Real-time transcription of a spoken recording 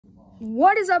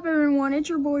What is up, everyone? It's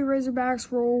your boy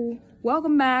Razorbacks Roll.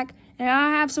 Welcome back, and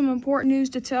I have some important news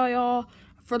to tell y'all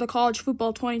for the college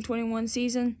football 2021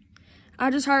 season. I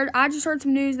just heard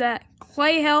some news that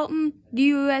Clay Helton,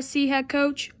 the USC head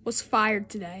coach, was fired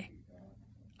today.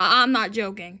 I'm not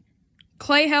joking.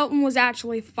 Clay Helton was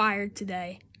actually fired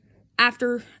today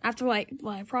after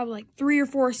probably 3 or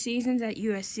 4 seasons at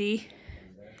USC.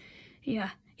 Yeah,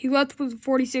 he left with a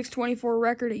 46-24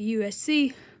 record at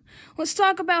USC. Let's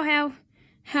talk about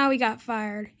how he got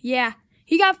fired. Yeah,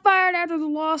 he got fired after the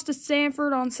loss to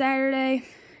Stanford on Saturday,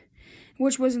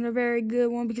 which wasn't a very good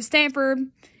one because Stanford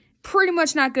pretty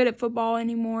much not good at football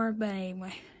anymore. But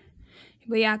anyway,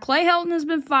 yeah, Clay Helton has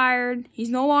been fired. He's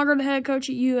no longer the head coach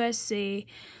at USC.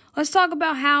 Let's talk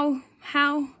about how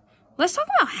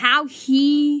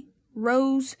he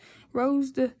rose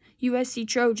the USC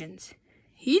Trojans.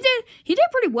 He did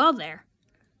pretty well there.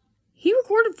 He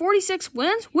recorded 46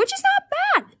 wins, which is not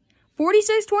bad.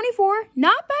 46-24,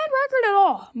 not bad record at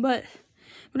all. But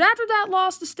after that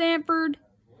loss to Stanford,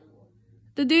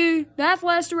 the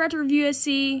athletics director of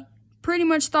USC pretty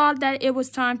much thought that it was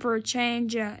time for a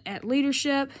change at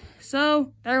leadership.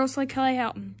 So there goes Clay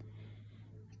Helton.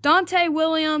 Dante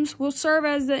Williams will serve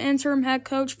as the interim head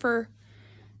coach for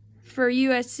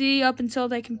USC up until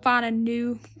they can find a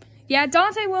new. Yeah,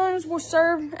 Dante Williams will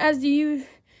serve as the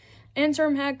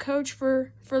interim head coach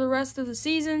for the rest of the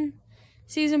season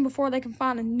before they can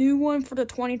find a new one for the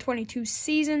 2022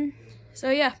 season. So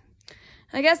yeah,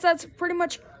 I guess that's pretty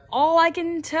much all I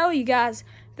can tell you guys.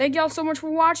 Thank y'all so much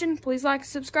for watching. Please like and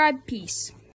subscribe. Peace.